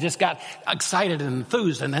hands, they just got excited and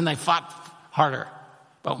enthused, and then they fought harder.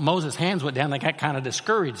 But Moses' hands went down, they got kind of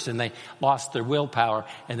discouraged, and they lost their willpower,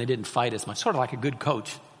 and they didn't fight as much. Sort of like a good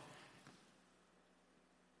coach.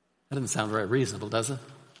 That doesn't sound very reasonable, does it?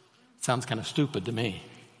 It sounds kind of stupid to me.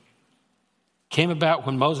 Came about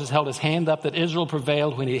when Moses held his hand up that Israel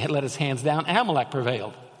prevailed. When he had let his hands down, Amalek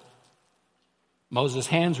prevailed. Moses'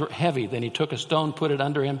 hands were heavy. Then he took a stone, put it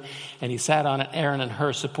under him, and he sat on it. Aaron and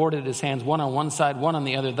Hur supported his hands, one on one side, one on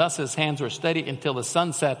the other. Thus his hands were steady until the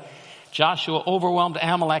sun set. Joshua overwhelmed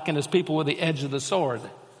Amalek and his people with the edge of the sword.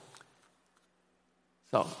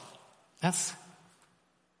 So that's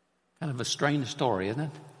kind of a strange story, isn't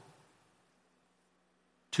it?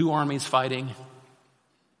 Two armies fighting.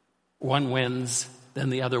 One wins, then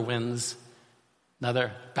the other wins.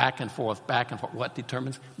 Another back and forth, back and forth. What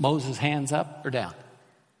determines? Moses' hands up or down?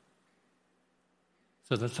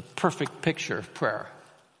 So that's a perfect picture of prayer.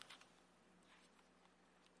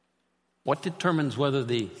 What determines whether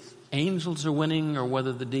the angels are winning or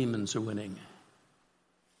whether the demons are winning?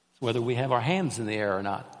 It's whether we have our hands in the air or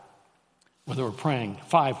not. Whether we're praying.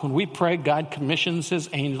 5, when we pray, God commissions his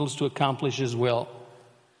angels to accomplish his will.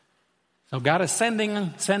 So God is sending.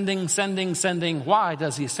 Why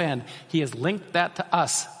does he send? He has linked that to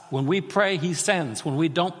us. When we pray, he sends. When we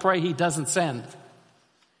don't pray, he doesn't send.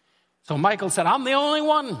 So Michael said, I'm the only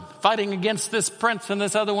one fighting against this prince and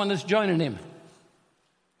this other one is joining him.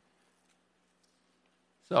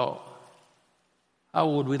 So how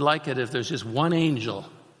would we like it if there's just one angel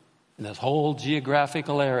in this whole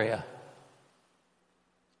geographical area?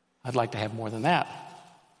 I'd like to have more than that.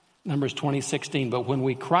 Numbers 20:16. But when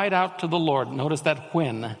we cried out to the Lord, notice that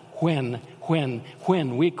when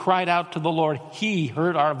we cried out to the Lord, he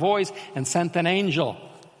heard our voice and sent an angel.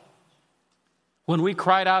 When we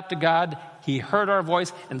cried out to God, he heard our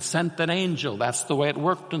voice and sent an angel. That's the way it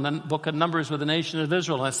worked in the book of Numbers with the nation of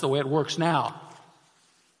Israel. That's the way it works now.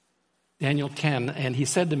 Daniel 10, and he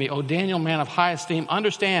said to me, O Daniel, man of high esteem,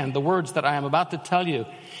 understand the words that I am about to tell you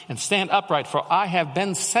and stand upright, for I have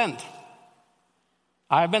been sent.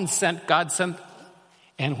 I have been sent, God sent.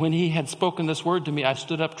 And when he had spoken this word to me, I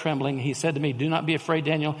stood up trembling. He said to me, do not be afraid,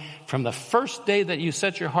 Daniel. From the first day that you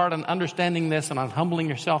set your heart on understanding this and on humbling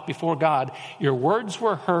yourself before God, your words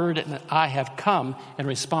were heard, and I have come in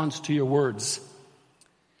response to your words.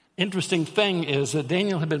 Interesting thing is that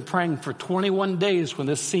Daniel had been praying for 21 days when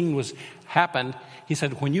this scene happened. He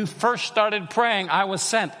said, when you first started praying, I was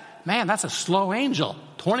sent. Man, that's a slow angel.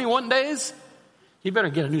 21 days? You better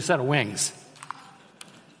get a new set of wings.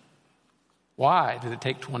 Why did it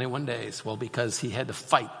take 21 days? Well, because he had to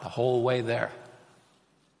fight the whole way there.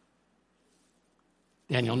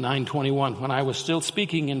 Daniel 9:21, when I was still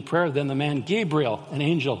speaking in prayer, then the man Gabriel, an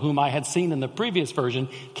angel whom I had seen in the previous version,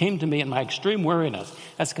 came to me in my extreme weariness.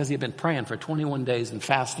 That's because he had been praying for 21 days and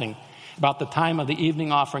fasting about the time of the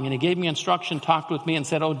evening offering. And he gave me instruction, talked with me, and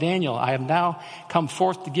said, O Daniel, I have now come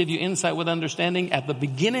forth to give you insight with understanding. At the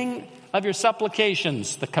beginning of your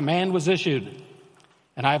supplications, the command was issued,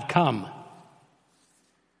 and I have come.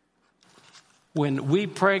 When we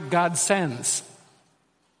pray, God sends.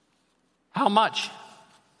 How much?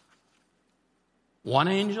 1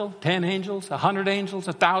 angel, 10 angels, 100 angels,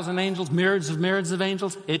 1,000 angels, myriads of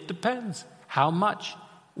angels. It depends how much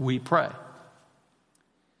we pray.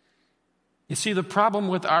 You see, the problem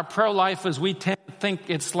with our prayer life is we tend to think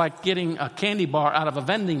it's like getting a candy bar out of a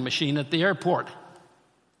vending machine at the airport.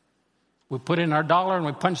 We put in our dollar and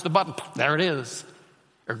we punch the button. There it is.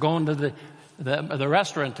 Or going to the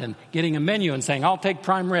restaurant and getting a menu and saying, I'll take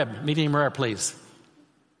prime rib, medium rare, please.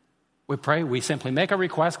 We pray, we simply make a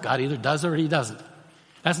request. God either does or he doesn't.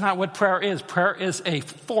 That's not what prayer is. Prayer is a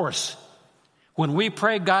force. When we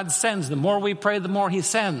pray, God sends. The more we pray, the more he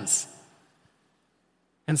sends.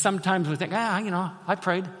 And sometimes we think, I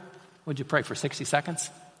prayed. What'd you pray for, 60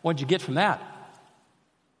 seconds? What'd you get from that?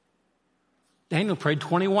 Daniel prayed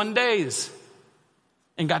 21 days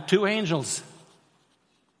and got 2 angels.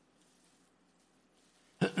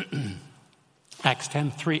 Acts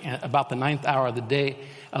 10:3, about the 9th hour of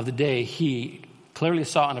the day, he clearly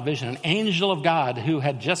saw in a vision an angel of God who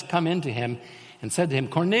had just come into him and said to him,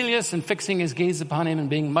 Cornelius, and fixing his gaze upon him and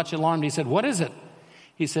being much alarmed, he said, what is it?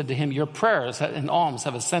 He said to him, your prayers and alms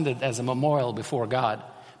have ascended as a memorial before God.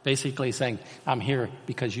 Basically saying, I'm here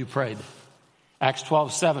because you prayed. Acts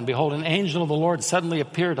 12:7, behold, an angel of the Lord suddenly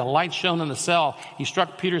appeared. A light shone in the cell. He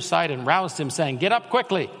struck Peter's side and roused him, saying, get up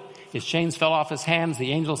quickly. His chains fell off his hands.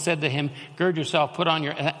 The angel said to him, gird yourself, put on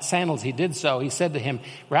your sandals. He did so. He said to him,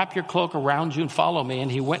 wrap your cloak around you and follow me. And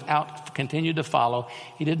he went out, continued to follow.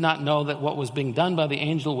 He did not know that what was being done by the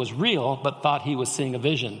angel was real, but thought he was seeing a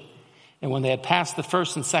vision. And when they had passed the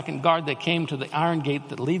first and second guard, they came to the iron gate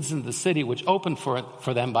that leads into the city, which opened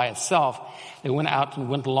for them by itself. They went out and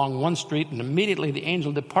went along one street, and immediately the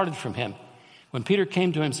angel departed from him. When Peter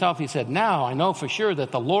came to himself, he said, now I know for sure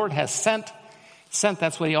that the Lord has sent,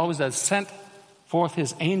 that's what he always does, sent forth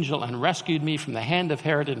his angel and rescued me from the hand of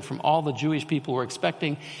Herod and from all the Jewish people who were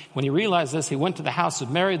expecting. When he realized this, he went to the house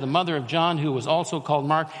of Mary, the mother of John, who was also called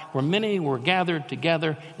Mark, where many were gathered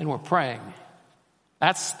together and were praying.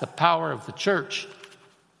 That's the power of the church.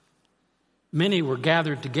 Many were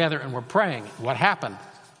gathered together and were praying. What happened?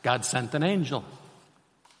 God sent an angel.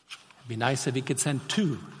 It'd be nice if he could send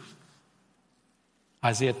 2.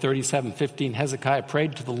 Isaiah 37:15, Hezekiah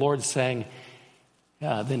prayed to the Lord, saying,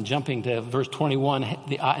 then jumping to verse 21,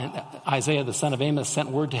 Isaiah the son of Amos sent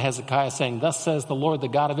word to Hezekiah saying, thus says the Lord, the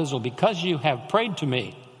God of Israel, because you have prayed to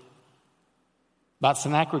me about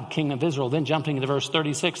Sennacherib, king of Israel. Then jumping to verse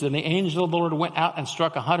 36, then the angel of the Lord went out and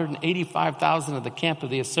struck 185,000 of the camp of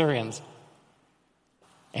the Assyrians.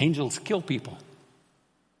 Angels kill people.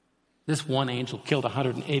 This one angel killed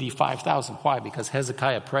 185,000. Why? Because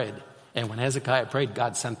Hezekiah prayed. And when Hezekiah prayed,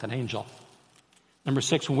 God sent an angel. Number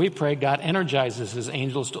 6, when we pray, God energizes his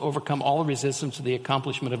angels to overcome all resistance to the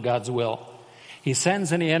accomplishment of God's will. He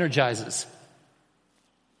sends and he energizes.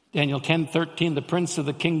 Daniel 10:13, the prince of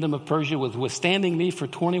the kingdom of Persia was withstanding me for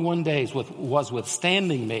 21 days, was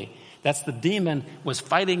withstanding me. That's the demon was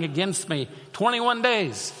fighting against me 21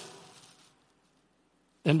 days.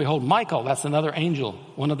 Then behold, Michael, that's another angel,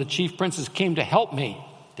 one of the chief princes, came to help me.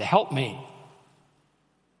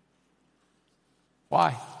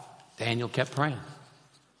 Why? Daniel kept praying.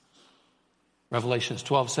 Revelations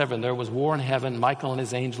 12:7, there was war in heaven, Michael and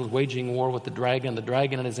his angels waging war with the dragon. The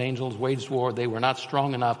dragon and his angels waged war. They were not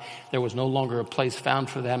strong enough. There was no longer a place found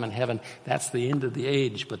for them in heaven. That's the end of the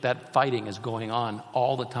age, but that fighting is going on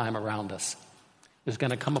all the time around us. There's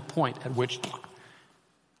going to come a point at which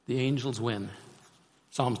the angels win.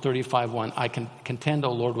 Psalms 35:1, I can contend,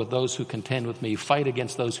 O Lord, with those who contend with me. Fight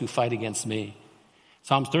against those who fight against me.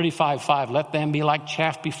 Psalms 35:5, let them be like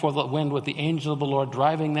chaff before the wind with the angel of the Lord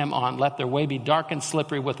driving them on. Let their way be dark and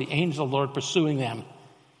slippery with the angel of the Lord pursuing them.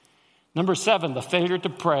 Number 7, the failure to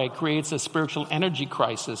pray creates a spiritual energy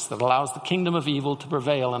crisis that allows the kingdom of evil to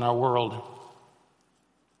prevail in our world.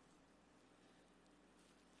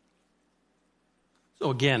 So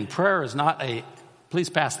again, prayer is not a, please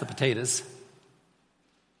pass the potatoes.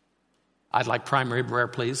 I'd like primary prayer,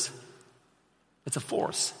 please. It's a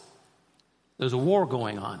force. There's a war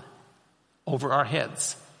going on over our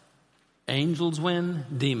heads. Angels win,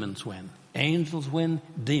 demons win. Angels win,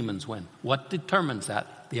 demons win. What determines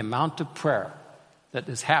that? The amount of prayer that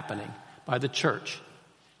is happening by the church.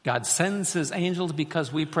 God sends his angels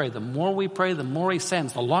because we pray. The more we pray, the more he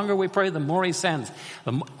sends. The longer we pray, the more he sends.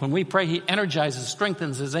 When we pray, he energizes,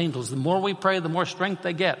 strengthens his angels. The more we pray, the more strength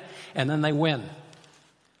they get. And then they win.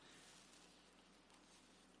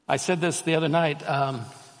 I said this the other night,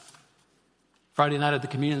 Friday night at the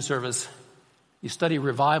communion service. You study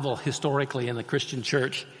revival historically in the Christian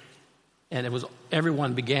church, and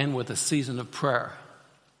everyone began with a season of prayer.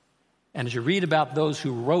 And as you read about those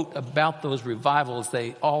who wrote about those revivals,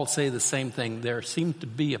 they all say the same thing. There seemed to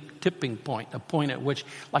be a tipping point, a point at which,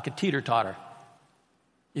 like a teeter-totter.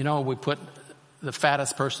 You know, we put the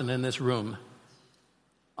fattest person in this room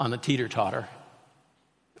on the teeter-totter.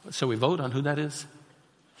 So we vote on who that is.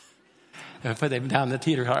 And put them down the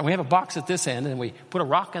teeter-totter. We have a box at this end, and we put a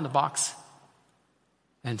rock in the box.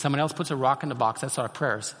 And someone else puts a rock in the box. That's our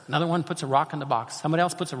prayers. Another one puts a rock in the box. Somebody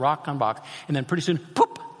else puts a rock in the box. And then pretty soon,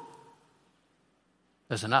 poop,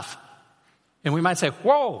 there's enough. And we might say,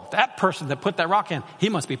 whoa, that person that put that rock in, he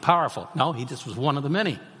must be powerful. No, he just was one of the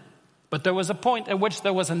many. But there was a point at which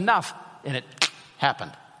there was enough, and it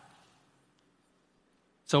happened.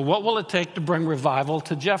 So what will it take to bring revival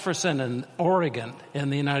to Jefferson and Oregon in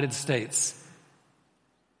the United States?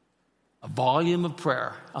 A volume of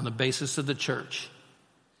prayer on the basis of the church.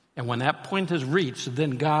 And when that point is reached,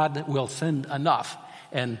 then God will send enough,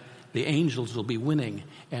 and the angels will be winning,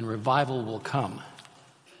 and revival will come.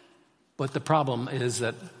 But the problem is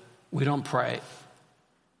that we don't pray.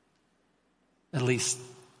 At least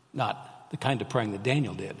not the kind of praying that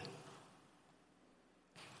Daniel did.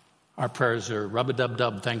 Our prayers are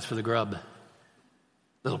rub-a-dub-dub, thanks for the grub.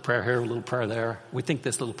 Little prayer here, a little prayer there. We think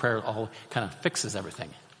this little prayer all kind of fixes everything.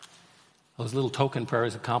 Those little token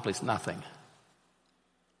prayers accomplish nothing.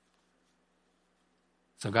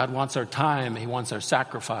 So God wants our time. He wants our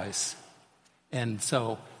sacrifice. And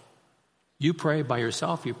so you pray by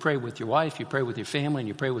yourself. You pray with your wife. You pray with your family. And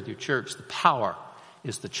you pray with your church. The power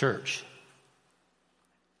is the church.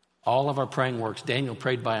 All of our praying works. Daniel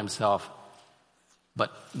prayed by himself.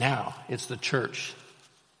 But now it's the church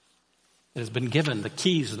that has been given the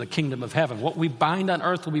keys of the kingdom of heaven. What we bind on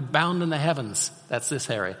earth will be bound in the heavens. That's this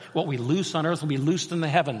area. What we loose on earth will be loosed in the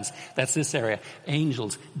heavens. That's this area.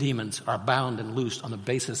 Angels, demons are bound and loosed on the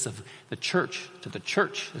basis of the church. To the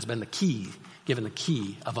church has been the key, given the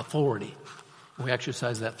key of authority. We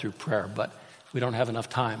exercise that through prayer, but we don't have enough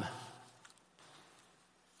time.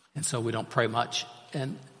 And so we don't pray much.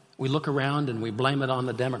 And we look around and we blame it on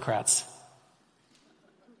the Democrats.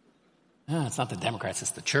 It's not the Democrats,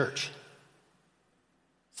 it's the church.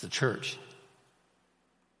 It's the church.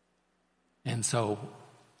 And so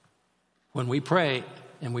when we pray,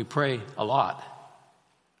 and we pray a lot,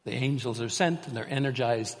 the angels are sent and they're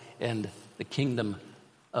energized, and the kingdom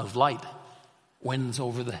of light wins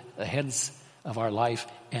over the heads of our life,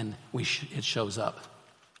 and it shows up.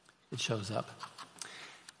 It shows up.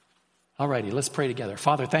 All righty, let's pray together.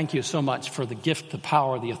 Father, thank you so much for the gift, the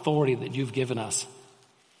power, the authority that you've given us.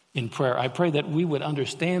 in prayer. I pray that we would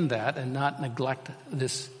understand that and not neglect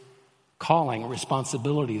this calling,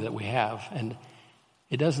 responsibility that we have. And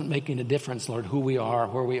it doesn't make any difference, Lord, who we are,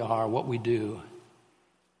 where we are, what we do.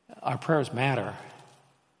 Our prayers matter.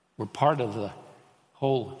 We're part of the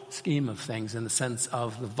whole scheme of things in the sense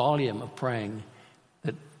of the volume of praying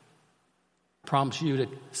that prompts you to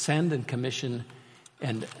send and commission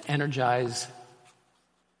and energize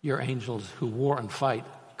your angels who war and fight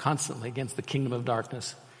constantly against the kingdom of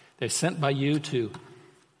darkness. They're sent by you to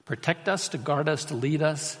protect us, to guard us, to lead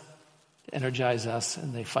us, to energize us,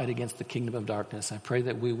 and they fight against the kingdom of darkness. I pray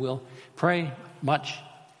that we will pray much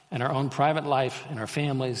in our own private life, in our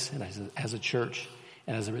families, and as a church.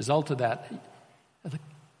 And as a result of that,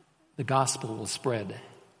 the gospel will spread,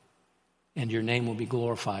 and your name will be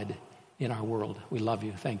glorified in our world. We love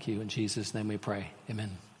you. Thank you. In Jesus' name we pray. Amen.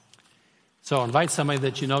 So invite somebody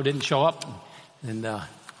that you know didn't show up, and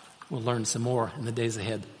we'll learn some more in the days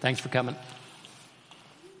ahead. Thanks for coming.